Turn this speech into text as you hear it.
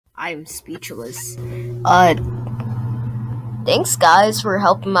I'm speechless. Uh, Thanks guys for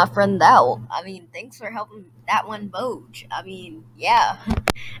helping my friend out. Thanks for helping that one Boge. Yeah.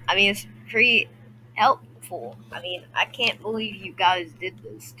 It's pretty helpful. I can't believe you guys did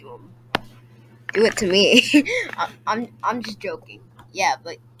this to him. Do it to me. I'm just joking. Yeah,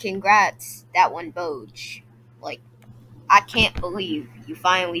 but congrats, that one Boge. Like, I can't believe you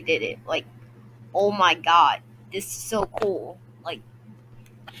finally did it. Like, oh my god, this is so cool. Like,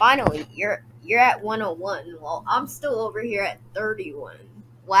 finally, you're at 101. Well, I'm still over here at 31.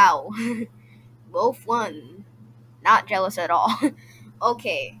 Wow, both won. Not jealous at all.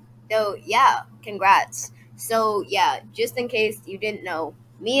 Okay, so yeah, congrats. So yeah, just in case you didn't know,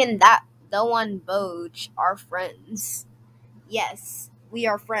 me and that the one Boge are friends. Yes, we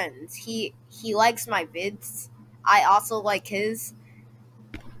are friends. He likes my vids. I also like his.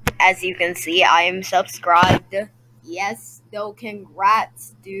 As you can see, I am subscribed. Yes, no,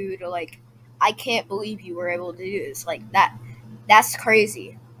 congrats, dude. Like, I can't believe you were able to do this. Like, that's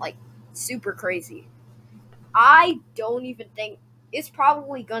crazy. Like, super crazy. I don't even think it's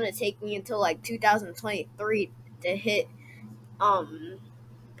probably gonna take me until like 2023 to hit um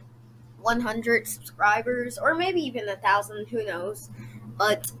 100 subscribers, or maybe even 1,000. Who knows?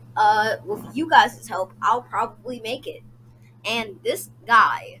 But with you guys' help, I'll probably make it. And this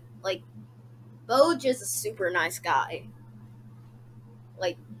guy, like, Boge is a super nice guy.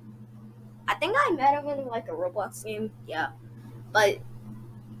 Like, I think I met him in like a Roblox game. Yeah, but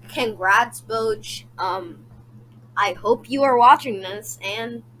congrats, Boge. I hope you are watching this,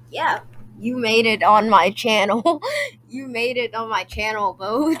 and yeah, you made it on my channel. You made it on my channel,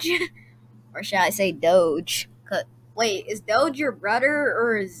 Boge, or should I say Doge? Wait, is Doge your brother,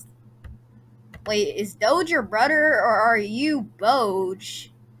 or is Doge your brother, or are you Boge,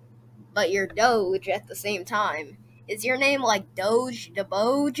 but you're Doge at the same time? Is your name like Doge the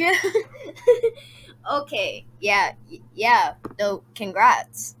Boge? Okay, yeah. So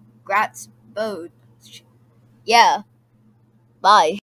congrats, Boge. Yeah, bye.